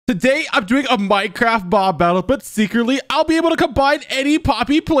Today, I'm doing a Minecraft mob battle, but secretly, I'll be able to combine any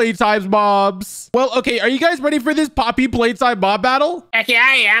Poppy Playtime mobs. Well, okay, are you guys ready for this Poppy Playtime mob battle? Heck yeah,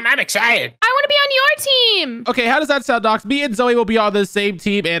 I am. I'm excited. I want to be on your team. Okay, how does that sound, Daxx? Me and Xoe will be on the same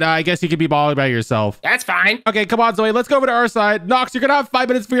team, and I guess you can be balling by yourself. That's fine. Okay, come on, Xoe. Let's go over to our side. Knox, you're gonna have 5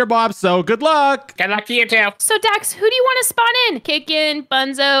 minutes for your mob, so good luck. Good luck to you too. So, Daxx, who do you want to spawn in? Kickin,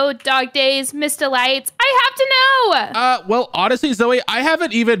 Bunzo, Dog Days, Mr. Lights? I have to know. Well, honestly, Xoe, I have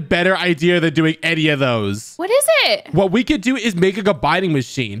an even better idea than doing any of those. What is it? What we could do is make a combining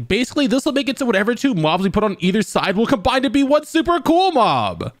machine. Basically, this will make it so whatever 2 mobs we put on either side will combine to be one super cool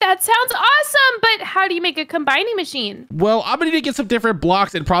mob. That sounds awesome, but how do you make a combining machine? Well, I'm gonna need to get some different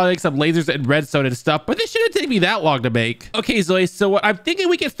blocks and probably like some lasers and redstone and stuff, but this shouldn't take me that long to make. Okay, Xoe, so what I'm thinking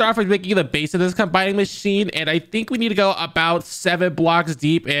we can start with making the base of this combining machine, and I think we need to go about 7 blocks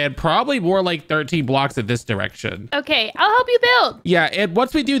deep and probably more like 13 blocks in this direction. Okay, I'll help you build. Yeah, and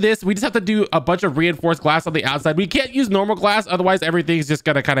once we do this, we just have to do a bunch of reinforced glass on the outside. We can't use normal glass, otherwise everything's just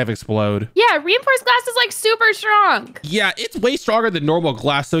gonna kind of explode. Yeah, reinforced glass is like super strong. Yeah, it's way stronger than normal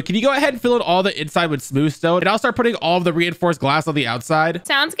glass. So can you go ahead and fill in all the inside with smooth stone? And I'll start putting all of the reinforced glass on the outside.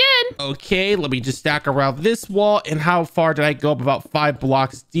 Sounds good. Okay, let me just stack around this wall. And how far did I go up? About 5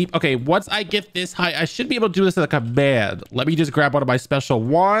 blocks deep. Okay, once I get this high, I should be able to do this in a command. Let me just grab one of my special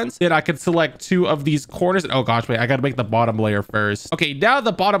wands. Then I can select 2 of these corners. Oh gosh, wait, I gotta make the bottom layer first. Okay, now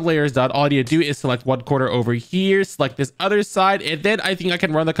the bottom layer is done. All I need to do is select 1 corner over here, select this other side, and then I think I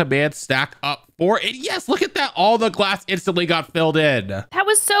can run the command stack up 4. And yes, look at that. All the glass instantly got filled in. That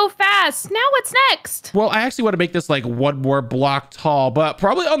was so fast. Now what's next? Well, I actually want to make this like 1 more block tall, but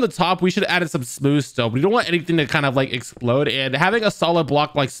probably on the top, we should add in some smooth stone. We don't want anything to kind of like explode, and having a solid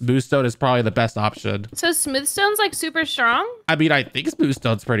block like smooth stone is probably the best option. So smooth stone's like super strong? I mean, I think smooth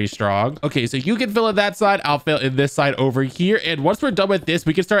stone's pretty strong. Okay, so you can fill in that side. I'll fill in this side over here. And once we're done with this,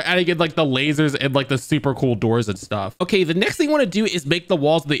 we can start adding in like the lasers and like the super cool doors and stuff. Okay, the next thing I want to do is make the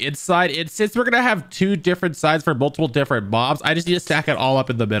walls on the inside. And since we're going to have 2 different sides for multiple different mobs, I just need to stack it all up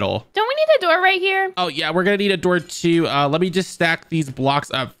in the middle. Don't we need a door right here? Oh yeah, we're going to need a door too. Let me just stack these blocks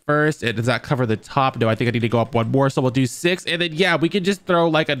up first. And does that cover the top? No, I think I need to go up 1 more. So we'll do 6. And then yeah, we can just throw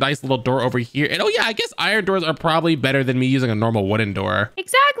like a nice little door over here. And oh yeah, I guess iron doors are probably better than me using a normal wooden door.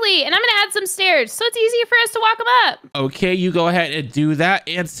 Exactly. And I'm going to add some stairs so it's easier for us to walk them up. Okay, you go ahead and do that.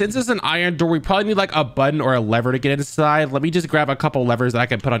 And since it's an iron door, we probably need like a button or a lever to get inside. Let me just grab a couple levers that I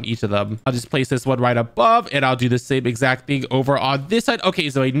can put on each of them. I'll just place this one right above, and I'll do the same exact thing over on this side. Okay,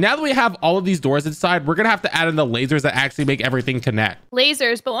 so now that we have all of these doors inside, we're gonna have to add in the lasers that actually make everything connect.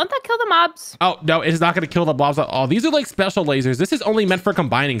 Lasers, but won't that kill the mobs? Oh no, it's not gonna kill the mobs at all. These are like special lasers. This is only meant for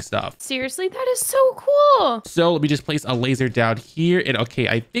combining stuff. Seriously, that is so cool. So let me just place a laser down here, and okay,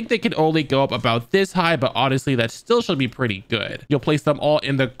 I think they can only go up about this high, but honestly, that still should be pretty good. You'll place them all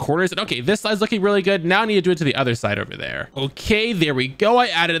in the corners, and okay, this side's looking really good. Now I need to do it to the other side over there. Okay, there we go. I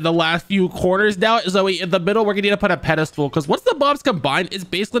added in the last few corners. Now, Xoe, in the middle, we're gonna need to put a pedestal, because once the mobs combine, it's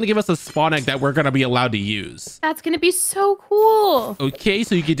basically gonna give us a spawn egg that we're gonna be allowed to use. That's gonna be so cool. Okay,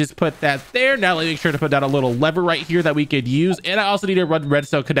 so you can just put that there. Now let me make sure to put down a little lever right here that we could use, and I also need to run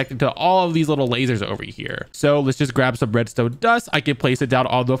redstone connected to all of these little lasers over here. So let's just grab some redstone dust. I can place it down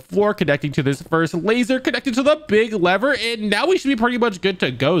on the floor, connecting to this first laser, connected to the big lever, and now we should be pretty much good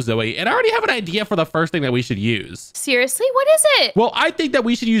to go, Xoe. And I already have an idea for the first thing that we should use. Seriously, what is it? Well, I think that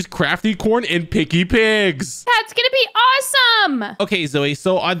we should use crafty corn and picky pigs. That's gonna be awesome. Okay, Xoe,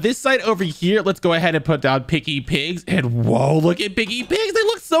 so on this side over here, let's go ahead and put down picky pigs. And whoa, look at picky pigs. They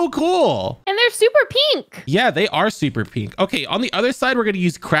look so cool. And they're super pink. Yeah, they are super pink. Okay, on the other side, we're going to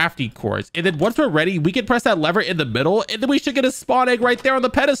use crafty cords. And then once we're ready, we can press that lever in the middle, and then we should get a spawn egg right there on the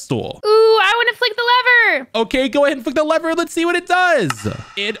pedestal. Ooh, I want to flick the lever. Okay, go ahead and flick the lever and let's see what it does.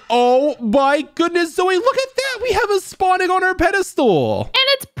 And oh my goodness, Xoe, look at that. We have a spawn egg on our pedestal. And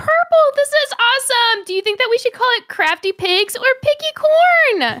it's purple. This is awesome. Do you think that we should call it crafty pigs or picky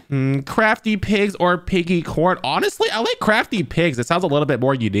corn? Crafty pigs or piggy corn. Honestly, I like crafty pigs. It sounds a little bit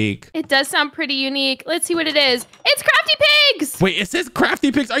more unique. It does sound pretty unique. Let's see what it is. It's crafty pigs. Wait, it says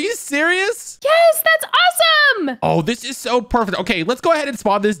crafty pigs. Are you serious? Yes, that's awesome. Oh, this is so perfect. Okay, let's go ahead and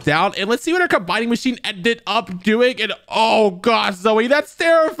spawn this down, and let's see what our combining machine ended up doing. And oh gosh, Xoe, that's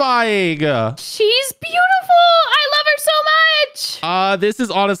terrifying. She's beautiful. I love her so much. This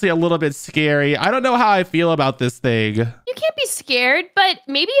is honestly a little bit scary. I don't know how I feel about this thing. You can't be scared, but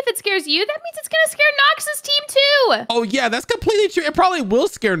maybe if it scares you, that means it's gonna scare Knox's team too. Oh yeah, that's completely true. It probably will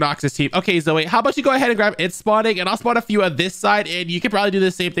scare Knox's team. Okay, Zoe, how about you go ahead and grab its spawning, and I'll spawn a few on this side, and you can probably do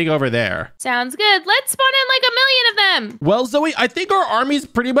the same thing over there. Sounds good. Let's spawn in like 1,000,000 of them. Well, Zoe, I think our army's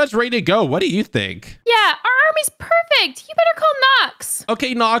pretty much ready to go. What do you think? Yeah, our army's perfect. You better call Knox.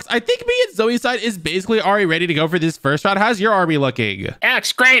 Okay, Knox, I think me and Zoe's side is basically already ready to go for this first round. How's your army looking?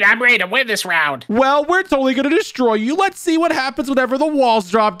 That's great. I'm ready to win this round. Well, we're totally gonna destroy you. Let's see what happens whenever the walls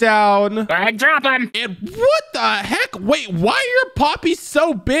drop down. Go ahead, drop them. And what the heck? Wait, why are your poppies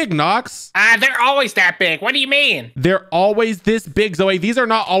so big, Knox? They're always that big. What do you mean? They're always this big, Zoe. These are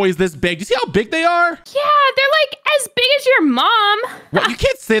not always this big. Do you see how big they are? Yeah, they're like as big as your mom. What? You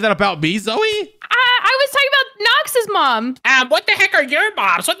can't say that about me, Zoe. I was talking about Knox's mom. What the heck are your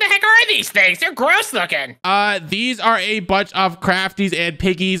mobs? What the heck are these things? They're gross looking. These are a bunch of crafties and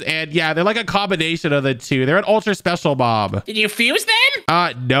piggies, and yeah, they're like a combination of the two. They're an ultra special mob. Did you fuse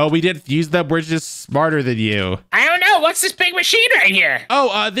them? No, we didn't fuse them. We're just smarter than you. I don't know. What's this big machine right here?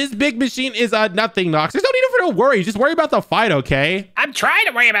 Oh, this big machine is nothing, Knox. There's no need for no worry. Just worry about the fight, okay? I'm trying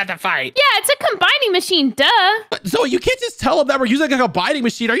to worry about the fight. Yeah, it's a combining machine, duh. But, Zoe, you can't just tell them that we're using a combining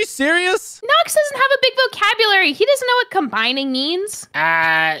machine. Are you serious? Knox doesn't have a big vocabulary. He doesn't know what combining means.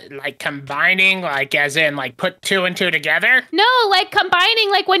 Like combining, like as in like put two and two together? No, like combining,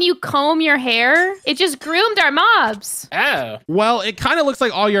 like when you comb your hair. It just groomed our mobs. Oh. Well, it kind of looks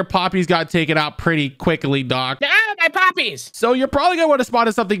like all your poppies got taken out pretty quickly, Doc. Ah, my poppies. So you're probably going to want to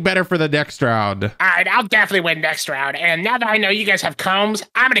spot something better for the next round. All right, I'll definitely win next round. And now that I know you guys have combs,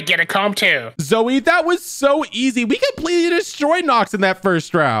 I'm going to get a comb too. Zoe, that was so easy. We completely destroyed Knox in that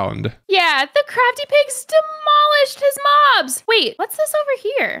first round. Yeah, the crafty pigs demolished his mobs. Wait, what's this over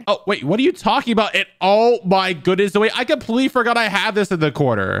here? Oh, wait, what are you talking about? Oh my goodness, Zoe, I completely forgot I had this in the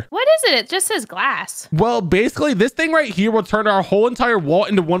corner. What is it? It just says glass. Well, basically, this thing right here will turn our whole entire wall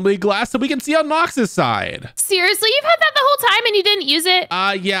into one-way glass so we can see on Knox's side. Seriously, you've had that the whole time and you didn't use it?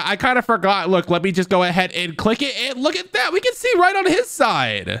 Yeah, I kind of forgot. Look, let me just go ahead and click it, and look at that. We can see right on his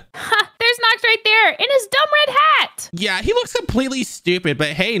side. Ha, there's Knox right there in his dumb red hat. Yeah, he looks completely stupid, but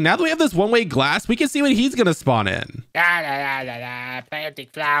hey, now that we have this one-way glass, we can see what he's gonna spawn in. Planting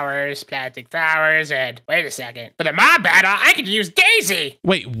flowers, and wait a second. For the mob battle, I could use Daisy.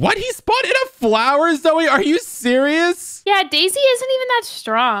 Wait, what? He spawned in a flower, Zoe? Are you serious? Yeah, Daisy isn't even that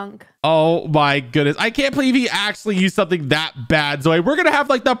strong. Oh my goodness. I can't believe he actually used something that bad, Zoe. We're gonna have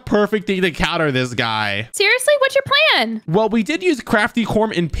like the perfect thing to counter this guy. Seriously, what's your plan? Well, we did use Crafty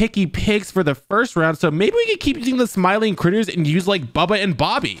Corm and Picky Pigs for the first round, so maybe we could keep using the Smiling Critters and use like Bubba and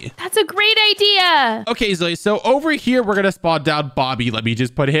Bobby. That's a great idea. Okay, Zoe, so over here, we're gonna spawn down Bobby. Let me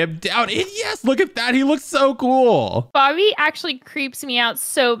just put him down. And yes, look at that. He looks so cool. Bobby actually creeps me out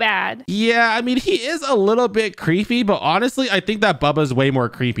so bad. Yeah, I mean, he is a little bit creepy, but honestly, I think that Bubba's way more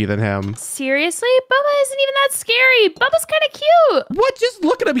creepy than him. Seriously? Bubba isn't even that scary. Bubba's kind of cute. What? Just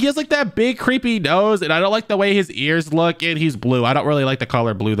look at him. He has like that big creepy nose, and I don't like the way his ears look, and he's blue. I don't really like the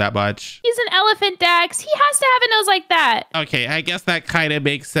color blue that much. He's an elephant, Dax. He has to have a nose like that. Okay, I guess that kind of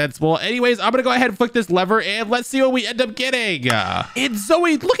makes sense. Well, anyways, I'm gonna go ahead and flick this lever, and let's see what we end up getting. And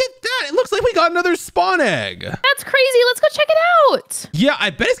Zoe, look at that. It looks like we got another spawn egg. That's crazy. Let's go check it out. Yeah, I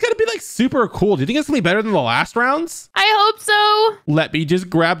bet it's gonna be like super cool. Do you think it's gonna be better than the last rounds? I hope so. Let me just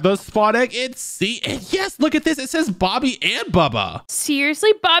grab the spawn egg and see. And yes, look at this. It says Bobby and Bubba.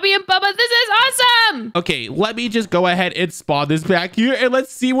 Seriously, Bobby and Bubba, this is awesome. Okay, let me just go ahead and spawn this back here, and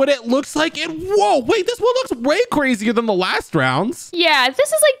let's see what it looks like. And whoa, wait, this one looks way crazier than the last rounds. Yeah,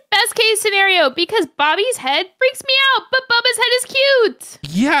 this is like best case scenario because Bobby's head freaks me out, but Bubba's head is cute.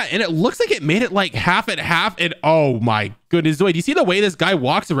 Yeah, and it looks like it made it like half and half, and oh my goodness, Zoe, do you see the way this guy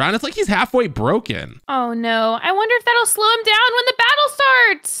walks around? It's like he's halfway broken. Oh no, I wonder if that'll slow him down when the battle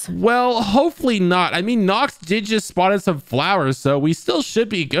starts. Well, hopefully not. I mean, Knox did just spawn in some flowers, so we still should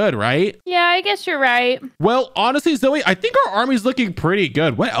be good, right? Yeah, I guess you're right. Well, honestly, Zoe, I think our army's looking pretty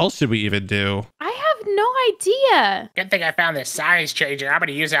good. What else should we even do? I have no idea. Good thing I found this size changer. I'm going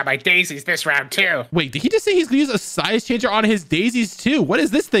to use it on my daisies this round too. Wait, did he just say he's going to use a size changer on his daisies too? What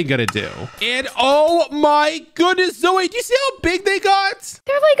is this thing going to do? And oh my goodness, Zoe, do you see how big they got?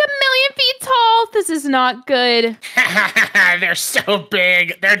 They're like 1,000,000 feet tall. This is not good. They're so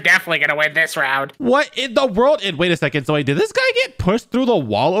big. They're definitely going to win this round. What in the world? And wait a second, Zoe, did this guy get pushed through the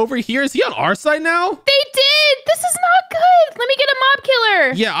wall over here? Is he on our side now? They did. This is not good. Let me get a mob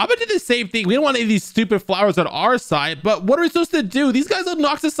killer. Yeah, I'm gonna do the same thing. We don't want any of these stupid flowers on our side, but what are we supposed to do? These guys on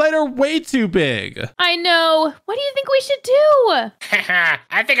Knox's side are way too big. I know. What do you think we should do?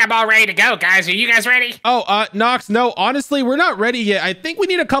 I think I'm all ready to go, guys. Are you guys ready? Oh, Knox, no, honestly, we're not ready yet. I think we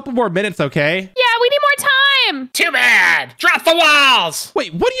need a couple more minutes, okay? Yeah, we need more time. Too bad. Drop the walls.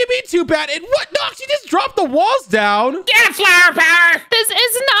 Wait, what do you mean too bad? And what, Knox, you just dropped the walls down? Get it, flower power. This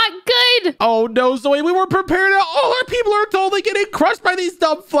is not good. Oh no, Zoe, we were prepared. All our people are totally getting crushed by these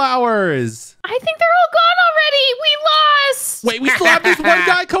dumb flowers. I think they're all gone already. We lost. Wait, we still have this one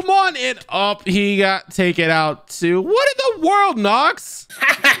guy. Come on. And he got taken out too. What in the world, Knox?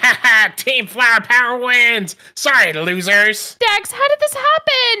 Team Flower Power wins. Sorry, losers. Daxx, how did this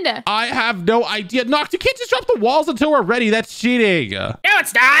happen? I have no idea. Knox, you can't just drop the walls until we're ready. That's cheating. No,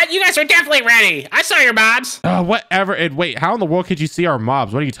 it's not. You guys are definitely ready. I saw your mobs. Whatever. And wait, how in the world could you see our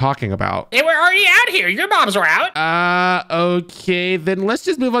mobs? What are you talking about? They were already out here. Your mobs were out. Okay. Then let's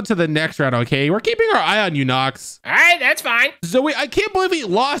just move on to the next round, okay? We're keeping our eye on you, Knox. All right, that's fine. Zoe, I can't believe we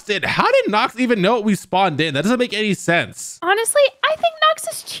lost it. How did Knox even know we spawned in? That doesn't make any sense. Honestly, I think Knox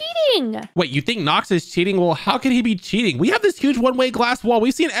is cheating. Wait, you think Knox is cheating? Well, how could he be cheating? We have this huge one-way glass wall.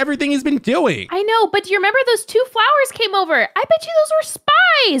 We've seen everything he's been doing. I know, but do you remember those two flowers came over? I bet you those were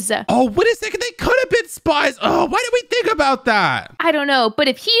spies. Oh, wait a second. They could have been spies. Oh, why did we think about that? I don't know, but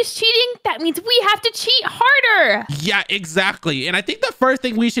if he's cheating, that means we have to cheat harder. Yeah, exactly. And I think the first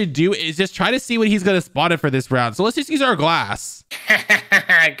thing we should do is just try to see what he's going to spot it for this round. So let's just use our glass.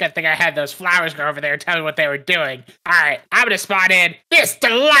 Good thing I had those flowers go over there and tell me what they were doing. All right, I'm going to spot in Miss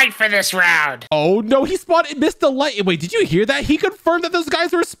Delight for this round. Oh, no, he spotted Miss Delight. Wait, did you hear that? He confirmed that those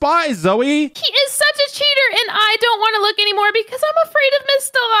guys were spies, Zoe. He is such a cheater, and I don't want to look anymore because I'm afraid of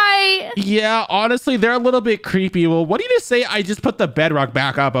Miss Delight. Yeah, honestly, they're a little bit creepy. Well, what do you just say I just put the bedrock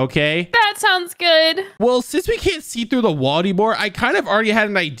back up, okay? That sounds good. Well, since we can't see through the wall anymore, I kind of already had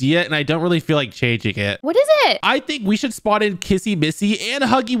an idea, and I don't really feel like changing it. What is it? I think we should spot in Kissy Missy and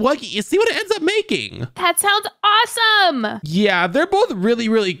Huggy Wuggy and see what it ends up making. That sounds awesome. Yeah, they're both really,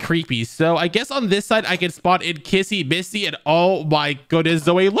 really creepy. So I guess on this side, I can spot in Kissy Missy, and oh my goodness,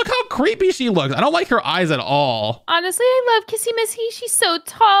 Zoe, look how creepy she looks. I don't like her eyes at all. Honestly, I love Kissy Missy. She's so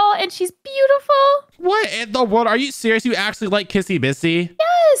tall and she's beautiful. What in the world? Are you serious? You actually like Kissy Missy?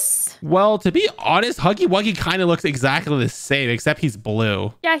 Yes. Well, to be honest, Huggy Wuggy kind of looks exactly the same, except he's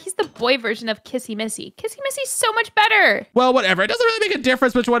blue. Yeah, he's the boy version of Kissy Missy. Kissy Missy's so much better. Well, whatever. It doesn't really make a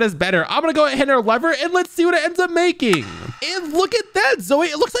difference which one is better. I'm going to go ahead and hit our lever, and let's see what it ends up making. And look at that, Zoe.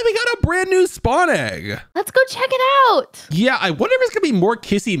 It looks like we got a brand new spawn egg. Let's go check it out. Yeah, I wonder if it's going to be more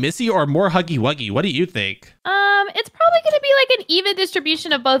Kissy Missy or more Huggy Wuggy. What do you think? It's probably going to be like an even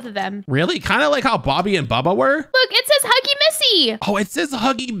distribution of both of them. Really? Kind of like how Bobby and Bubba were? Look, it says Huggy Missy. Oh, it says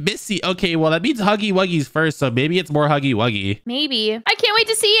Huggy Missy. Okay, well, that means Huggy Wuggy's first, so maybe it's more Huggy Wuggy. Maybe. I can't wait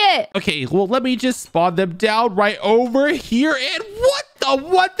to see it. Okay, well, let me just spawn them down right over here. And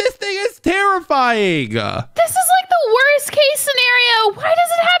what? This thing is terrifying. This is like the worst case scenario. Why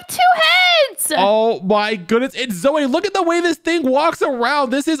does it have two heads? Oh my goodness. And Zoe, look at the way this thing walks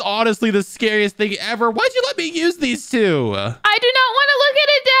around. This is honestly the scariest thing ever. Why'd you let me use these two? I do not want to look at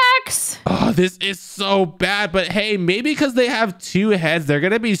it, Daxx. Oh, this is so bad. But hey, maybe because they have two heads, they're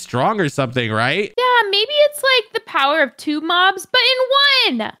going to be strong or something, right? Yeah, maybe it's like the power of two mobs, but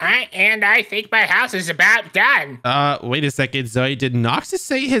in one. I think my house is about done. Wait a second, Zoe. Did Knox just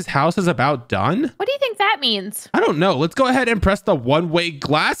say his house is about done? What do you think that means? I don't know. Let's go ahead and press the one-way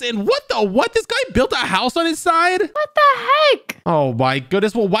glass. And what? This guy built a house on his side? What the heck? Oh my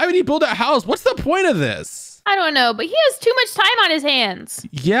goodness. Well, why would he build a house? What's the point of this? I don't know, but he has too much time on his hands.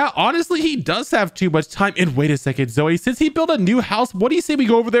 Yeah, honestly, he does have too much time. And wait a second, Zoe, since he built a new house, what do you say we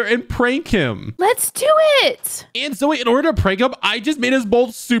go over there and prank him? Let's do it. And Zoe, in order to prank him, I just made his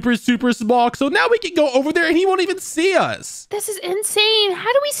bolt super, super small. So now we can go over there and he won't even see us. This is insane.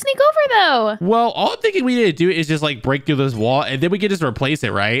 How do we sneak over though? Well, all I'm thinking we need to do is just like break through this wall and then we can just replace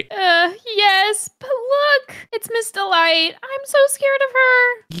it, right? Yes, but look, it's Miss Delight. I'm so scared of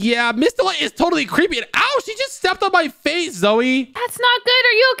her. Yeah, Miss Delight is totally creepy. And ow, she just stepped on my face, Zoe. That's not good.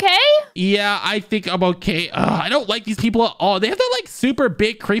 Are you okay? Yeah, I think I'm okay. I don't like these people at all. They have that like super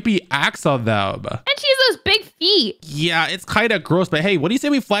big creepy axe on them. And she has those big feet. Yeah, it's kind of gross, but hey, what do you say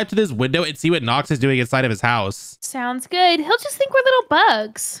we fly up to this window and see what Knox is doing inside of his house? Sounds good. He'll just think we're little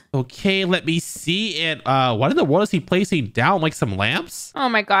bugs. Okay, let me see. And what in the world is he placing down? Like some lamps? Oh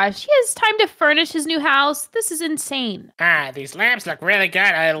my gosh, he has time to furnish his new house. This is insane. These lamps look really good.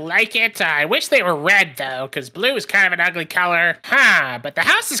 I like it. I wish they were red though, because blue is kind of an ugly color. But the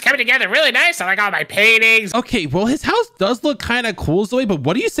house is coming together really nice. I like all my paintings. Okay, well, his house does look kind of cool, Zoe, but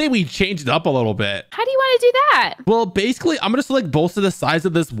what do you say we change it up a little bit? How do you want to do that? Well, basically, I'm going to select both of the sides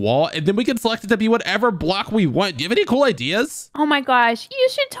of this wall, and then we can select it to be whatever block we want. Do you have any cool ideas? Oh my gosh, you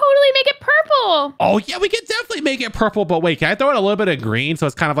should totally make it purple. Oh, yeah, we can definitely make it purple. But wait, can I throw in a little bit of green so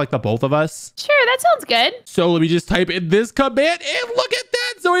it's kind of like the both of us? Sure, that sounds good. So let me just type in this command, and look at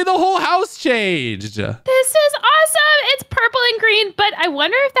that, Zoe, the whole house changed. This is awesome. It's purple and green, but I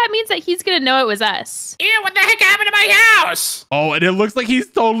wonder if that means that he's going to know it was us. Ew, what the heck happened to my house? Oh, and it looks like he's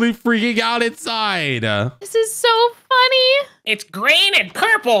totally freaking out inside. This is so funny. It's green and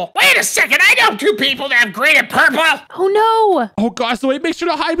purple. Wait a second, I know two people that have green and purple. Oh no. Oh gosh, Zoe, make sure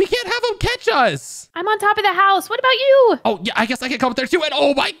to hide. We can't have him catch us. I'm on top of the house. What about you? Oh, yeah, I guess I can come up there too. And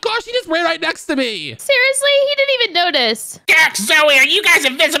oh my gosh, he just ran right next to me. Seriously? He didn't even notice. Daxx, Xoe, are you guys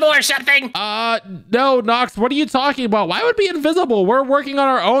invisible or something? No, Knox, what are you talking about? Why would we be invisible? We're working on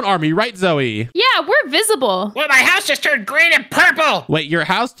our own army, right, Zoe? Yeah, we're visible. Well, my house just turned green and purple. Wait, your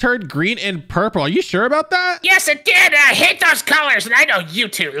house turned green and purple. Are you sure about that? Yes, it did. I hate those colors, and I know you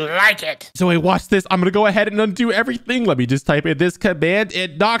two like it. Zoe, watch this. I'm gonna go ahead and undo everything. Let me just type in this command.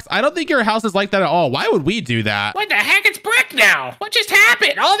 And Knox, I don't think your house is like that at all. Why would we do that? What the heck? It's brick now. What just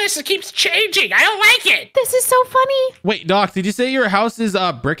happened? All this keeps changing. I don't like it. This is so funny. Wait, Knox, did you say your house is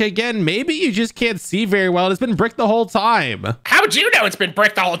brick again? Maybe you just can't see very well. It's been brick the whole time. How would you know it's been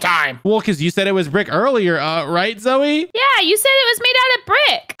brick the whole time? Well, because you said it was brick earlier, right, Zoe? Yeah, you said it was made out of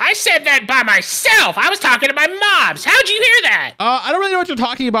brick. I said that by myself. I was talking to my moms. How'd you hear that? I don't really know what you're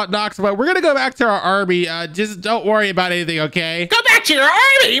talking about, Knox, but we're gonna go back to our army. Just don't worry about anything, okay? Go back to your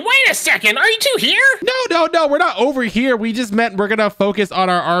army. Wait a second. Are you two here? No, we're not over here. We just meant we're gonna focus on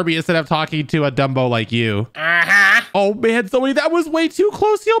our army instead of talking to a Dumbo like you. Uh-huh. Oh man, Zoe, that was way too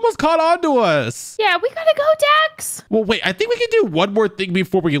close. He almost caught on to us. Yeah, we gotta go, Daxx. Well, wait, I think we can do one more thing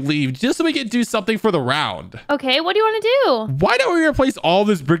before we leave, just so we can do something for the round. Okay, what do you want to do? Why don't we replace all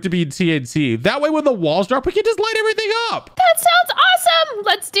this brick to be TNT? That way when the walls drop, we can just light everything up. That sounds awesome.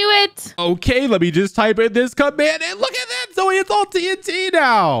 Let's do it. Okay, let me just type in this command, and look at that, Zoe, it's all TNT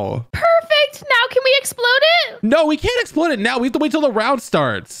now. Perfect. Now can we explode it? No, we can't explode it now. We have to wait till the round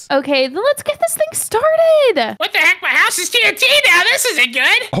starts. Okay, then let's get this thing started. What the heck? My house is TNT now. This isn't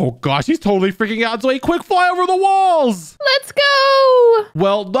good. Oh gosh, he's totally freaking out, Zoe. Quick, fly over the walls. Let's go.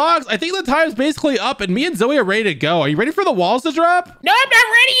 Well, dogs, I think the time's basically up, and me and Zoe are ready to go. Are you ready for the walls to drop? No, I'm not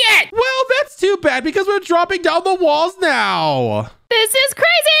ready yet. Well, that's too bad because we're dropping down the walls now. This is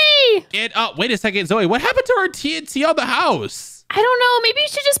crazy. And wait a second, Zoe, what happened to our TNT on the house? I don't know. Maybe you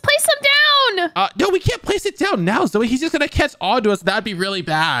should just place them down. No, we can't place it down now, Zoe. He's just gonna catch on to us. That'd be really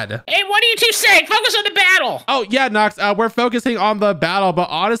bad. Hey, what are you two saying? Focus on the battle. Oh, yeah, Knox, we're focusing on the battle, but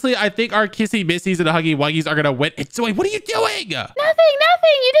honestly, I think our Kissy Missies and Huggy Wuggies are gonna win. And Zoe, what are you doing? Nothing.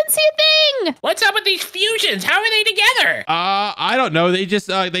 You didn't see a thing. What's up with these fusions? How are they together? I don't know. They just,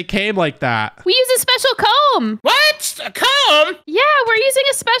 they came like that. We use a special comb. What? A comb? Yeah, we're using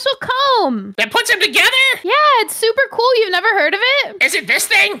a special comb. That puts them together? Yeah, it's super cool. You've never heard of it? Is it this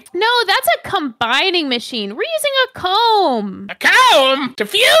thing? No, that's a combining machine. We're using a comb. A comb? To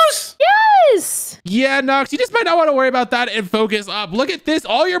fuse? Yes. Yeah, Knox, you just might not want to worry about that and focus up. Look at this.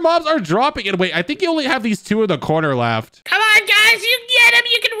 All your mobs are dropping. And wait, I think you only have these two in the corner left. Come on, guys. You can get them.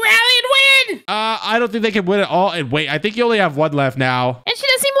 You can rally and win. I don't think they can win at all. And wait, I think you only have one left now. And she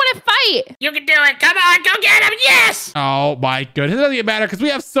doesn't even want to fight. You can do it. Come on. Go get him. Yes. Oh, my goodness. It doesn't even matter because we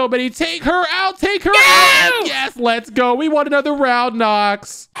have so many. Take her out. Take her No! out. Yes, let's go. We want another round,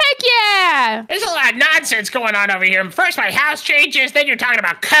 Knox. Heck yeah. There's a lot of nonsense going on over here. First, my house changes. Then you're talking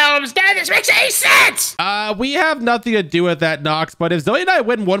about combs. None of this makes any sense. We have nothing to do with that, Knox. But if Zoe and I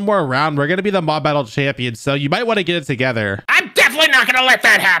win one more round, we're going to be the mob battle champions. So you might want to get it together. I'm definitely not going to let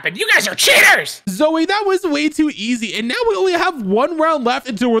that happen. You guys are cheaters. Zoe, that was way too easy. And now we only have one round left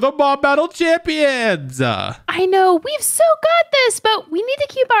until we're the mob battle champions. I know. We've so got this, but we need to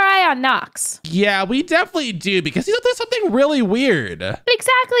keep our eye on Knox. Yeah, we definitely do because he's up to something really weird.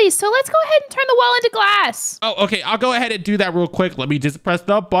 Exactly. So let's go ahead and turn the wall into glass. Oh, okay. I'll go ahead and do that real quick. Let me just press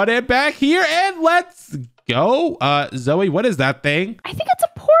the button back here and let's go. Zoe, what is that thing? I think it's a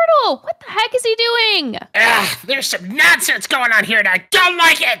portal. What the heck is he doing? Ugh, there's some nonsense going on here and I don't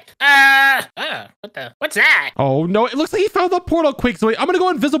like it. What's that? Oh, no. It looks like he found the portal quick, Zoe. I'm going to go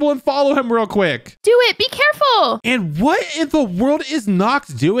invisible and follow him real quick. Do it. Be careful. And what in the world is Knox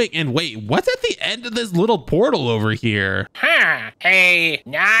doing? And wait, what's at the end of this little portal over here? Huh. Hey,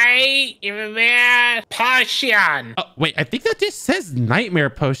 nightmare potion. Oh, wait, I think that just says nightmare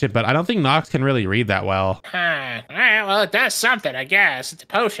potion, but I don't think Knox can really read that well. Huh. All right, well, it does something, I guess. It's a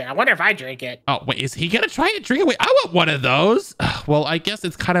potion. I wonder if I drink it. Oh, wait, is he gonna try and drink it? Wait, I want one of those. Well, I guess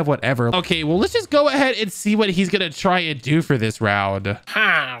it's kind of whatever. Okay, well, let's just go ahead and see what he's gonna try and do for this round.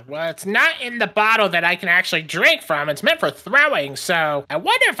 Huh, well, it's not in the bottle that I can actually drink from. It's meant for throwing, so I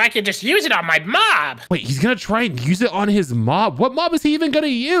wonder if I could just use it on my mob. Wait, he's gonna try and use it on his mob? What mob is he even gonna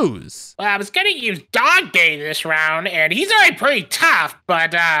use? Well, I was gonna use Dog Day this round, and he's already pretty tough,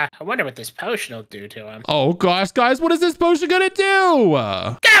 but I wonder what this potion will do to him. Oh gosh, guys, what is this potion gonna do?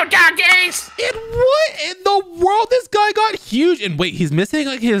 Go, Dog Days! And what in the world? This guy got huge. And wait, he's missing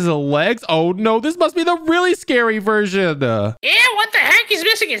like his legs? Oh no, this must be the really scary version. Yeah, what the heck? He's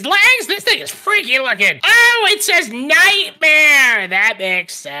missing his legs? This thing is freaky looking. Oh, it says Nightmare. That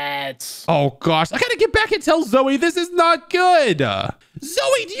makes sense. Oh gosh, I gotta get back and tell Xoe this is not good.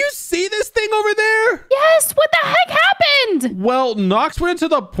 Zoe, do you see this thing over there? Yes, what the heck happened? Well, Knox went into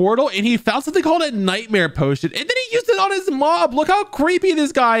the portal and he found something called a nightmare potion, and then he used it on his mob. Look how creepy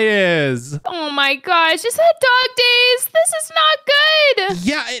this guy is. Oh my gosh, is that Dog Days? This is not good.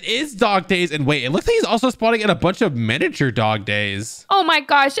 Yeah, it is Dog Days. And wait, it looks like he's also spawning in a bunch of miniature Dog Days. Oh my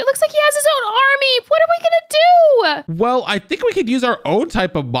gosh, it looks like he has his own army. What are we gonna do? Well, I think we could use our own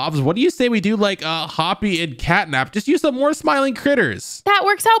type of mobs. What do you say we do like Hoppy and Catnap? Just use some more smiling critters. That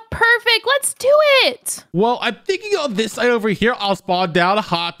works out perfect. Let's do it. Well, I'm thinking on this side over here, I'll spawn down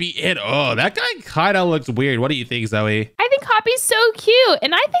Hoppy and oh, that guy kind of looks weird. What do you think, Zoe? I think Hoppy's so cute,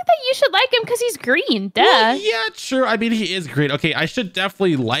 and I think that you should like him because he's green. Duh. Well, yeah, true. I mean, he is green. Okay, I should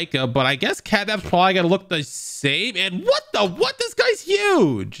definitely like him, but I guess Catnap's probably gonna look the same. And what? This guy's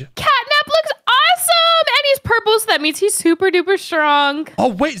huge. Catnap looks awesome, and he's purple, so that means he's super duper strong. Oh,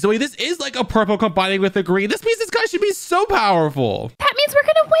 wait, Zoe, this is like a purple combining with a green. This means this guy should be so powerful. That means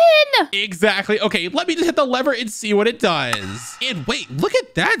we're gonna win. Exactly. Okay, let me just hit the lever and see what it does. And wait, look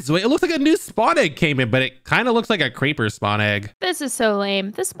at that, Zoe. It looks like a new spawn egg came in, but it kind of looks like a creeper spawn egg. This is so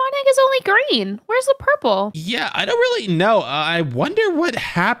lame. The spawn egg is only green. Where's the purple? Yeah, I don't really know. I wonder what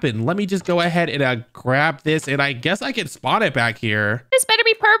happened. Let me just go ahead and grab this, and I guess I can spawn it back here. This better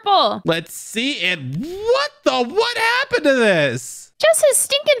be purple. Let's see. And what happened to this? Just his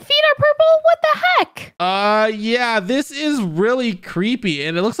stinking feet are purple? What the heck? Yeah, this is really creepy.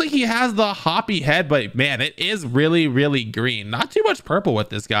 And it looks like he has the Hoppy head, but man, it is really, really green. Not too much purple with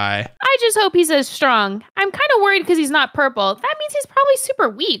this guy. I just hope he's as strong. I'm kind of worried because he's not purple. That means he's probably super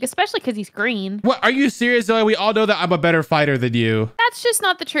weak, especially because he's green. What, are you serious, Zoe? We all know that I'm a better fighter than you. That's just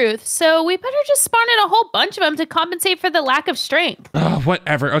not the truth. So we better just spawn in a whole bunch of them to compensate for the lack of strength.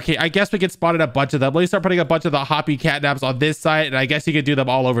 Whatever. Okay, I guess we can spawn in a bunch of them. Let me start putting a bunch of the Hoppy Catnaps on this side, and I guess you could do them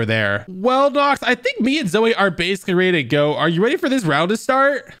all over there. Well, Knox, I think me and Zoe are basically ready to go. Are you ready for this round to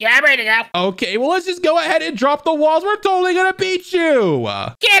start? Yeah, I'm ready to go. Okay, well, let's just go ahead and drop the walls. We're totally gonna beat you.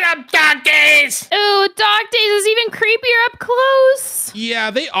 Get him, Dog Days! Ooh, Dog Days is even creepier up close.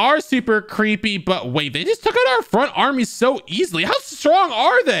 Yeah, they are super creepy, but wait, they just took out our front army so easily. How strong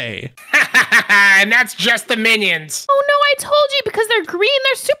are they? And that's just the minions. Oh no, I told you, because they're green,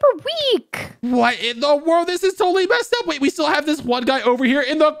 they're super weak. What in the world? This is totally messed up. Wait, we still have this one guy over here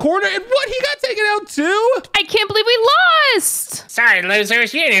in the corner, and what? He got taken out too? I can't believe we lost. Sorry,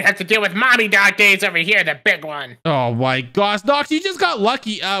 losers. You didn't have to deal with Mommy Dog Days over here, the big one. Oh my gosh, Knox, you just got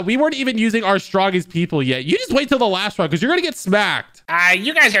lucky. We weren't even using our strongest people yet. You just wait till the last round, because you're gonna get smacked.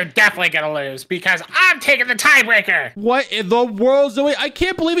 You guys are definitely gonna lose, because I'm taking the tiebreaker. What in the world, Zoe? I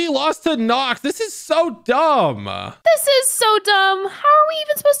can't believe he lost to Knox. This is so dumb. This is so dumb. How are we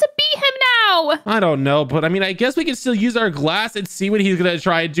even supposed to beat him now? I don't know, but I mean, I guess we can still use our glass and see what he's gonna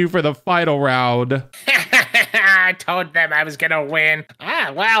try and do for the final round. I told them I was gonna win.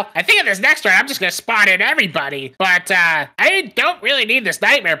 Well, I think in this next round, I'm just gonna spawn in everybody. But I don't really need this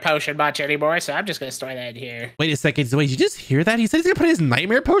nightmare potion much anymore, so I'm just gonna store that in here. Wait a second, Zoe, did you just hear that? He said he's gonna put his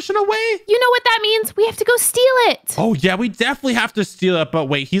nightmare potion away? You know what that means? We have to go steal it. Oh yeah, we definitely have to steal it, but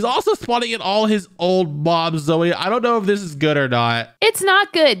wait, he's also spawning in all his old mobs, Zoe. I don't know if this is good or not. It's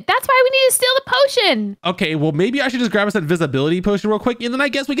not good. That's why we need to steal the potion. Okay, well, maybe I should just grab us that invisibility potion real quick, and then I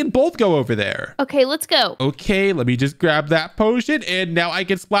guess we can both go over there. Okay, let's go. Okay, let me just grab that potion, and now I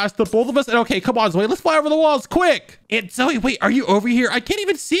can splash the both of us. And okay, come on, Zoe, let's fly over the walls, quick. And Zoe, wait, are you over here? I can't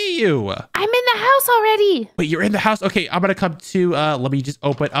even see you. I'm in the house already. Wait, you're in the house? Okay, I'm gonna come to, let me just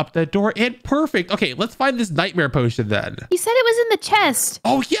open up the door, and perfect. Okay, let's find this nightmare potion then. You said it was in the chest.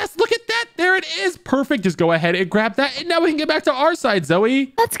 Oh, yes, look at that. There it is. Perfect. Just go ahead and grab that, and now we can get back to our side,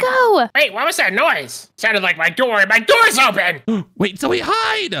 Zoe. Let's go. Wait, what was that noise? Sounded like my door. My door's open. Wait, Zoe,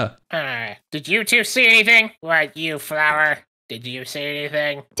 hide. Did you two see anything? What, you flower? Did you see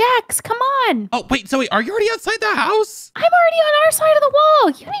anything? Dax, come on. Oh, wait, Zoe, are you already outside the house? I'm already on our side of the wall.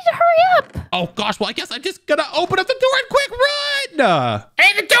 You need to hurry up. Oh, gosh, well, I guess I'm just gonna open up the door and quick didn't.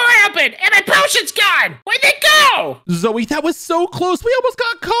 Hey, the door opened and my potion's gone. Where'd they go? Zoe, that was so close. We almost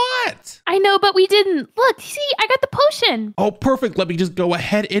got caught. I know, but we didn't. Look, see, I got the potion. Oh, perfect. Let me just go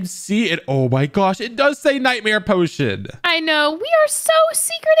ahead and see it. Oh my gosh, it does say nightmare potion. I know, we are so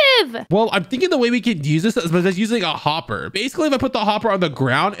secretive. Well, I'm thinking the way we could use this is by just using a hopper. Basically, if I put the hopper on the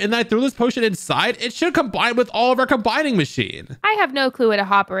ground and then I throw this potion inside, it should combine with all of our combining machine. I have no clue what a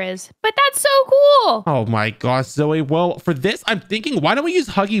hopper is, but that's so cool. Oh my gosh, Zoe. Well, for this, I'm thinking, why don't we use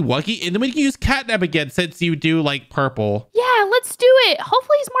Huggy Wuggy and then we can use Catnap again since you do like purple. Yeah, let's do it.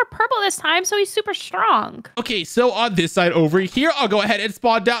 Hopefully he's more purple this time so he's super strong. Okay, so on this side over here, I'll go ahead and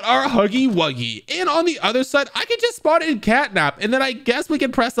spawn down our Huggy Wuggy. And on the other side, I can just spawn in Catnap. And then I guess we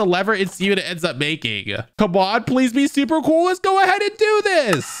can press the lever and see what it ends up making. Come on, please be super cool. Let's go ahead and do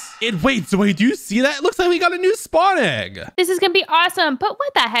this. And wait, Zoe, do you see that? It looks like we got a new spawn egg. This is gonna be awesome, but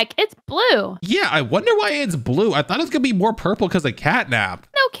what the heck? It's blue. Yeah, I wonder why it's blue. I thought it was gonna be more purple because of Catnap.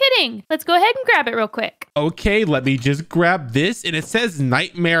 No kidding. Let's go ahead and grab it real quick. Okay, let me just grab this. And it says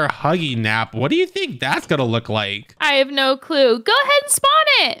Nightmare Huggy Nap. What do you think that's gonna look like? I have no clue. Go ahead and spawn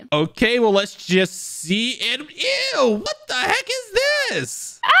it. Okay, well, let's just see it. Ew, what the heck is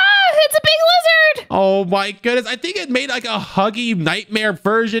this? Ah, it's a big lizard. Oh my goodness. I think it made like a Huggy Nightmare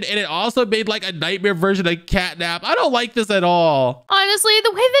version, and it also made like a Nightmare version of Catnap. I don't like this at all. Honestly,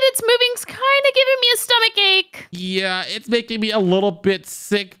 the way that it's moving's kind of giving me a stomach ache. Yeah, it's making me a little bit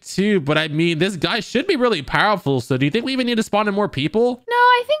sick too, but I mean, this guy should be really powerful, so do you think we even need to spawn in more people? No,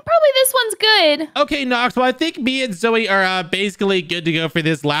 I think probably this one's good. Okay, Knox, well, I think me and Zoe are basically good to go for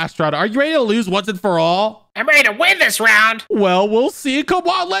this last round. Are you ready to lose once and for all? I'm ready to win this round. Well, we'll see. Come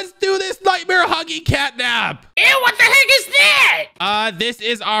on, let's do this Nightmare Huggy Catnap. Ew, what the heck is that? This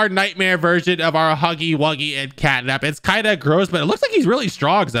is our nightmare version of our Huggy Wuggy and Catnap. It's kind of gross, but it looks like he's really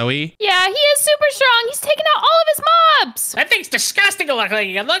strong, Zoe. Yeah, he is super strong. He's taking out all of his mobs. That thing's disgusting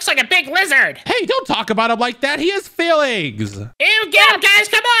looking. It looks like a big lizard. Hey, don't talk about him like that. He has feelings. Ew, get him, guys.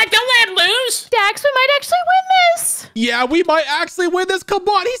 Come on, don't let him lose. Daxx, we might actually win this. Yeah, we might actually win this. Come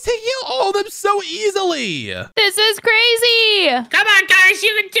on, he's taking out all of them so easily. This is crazy. Come on, guys.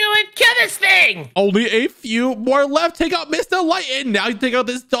 You can do it. Kill this thing. Only a few more left. Take out Mr. Light, and now you take out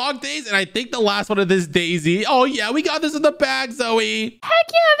this Dog Days, and I think the last one of this Daisy. Oh, yeah, we got this in the bag, Zoe. Heck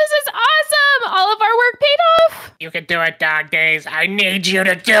yeah, this is awesome. All of our work paid off. You can do it, Dog Days. I need you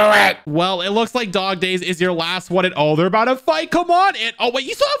to do it. Well, it looks like Dog Days is your last one, and oh, they're about to fight. Come on. And oh, wait,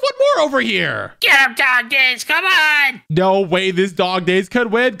 you still have one more over here. Get him, Dog Days. Come on. No way this Dog Days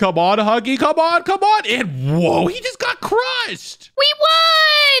could win. Come on, Huggy. Come on, come on. And whoa, he just got crushed. We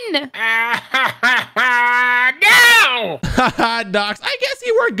won. No. Haha, Knox, I guess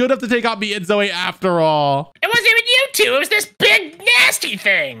you weren't good enough to take out me and Zoe after all. It wasn't even you two. It was this big, nasty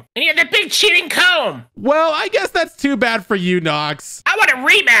thing. And you had that big cheating comb. Well, I guess that's too bad for you, Knox. I want a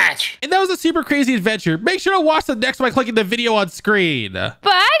rematch. And that was a super crazy adventure. Make sure to watch the next one by clicking the video on screen. Bye,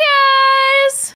 guys.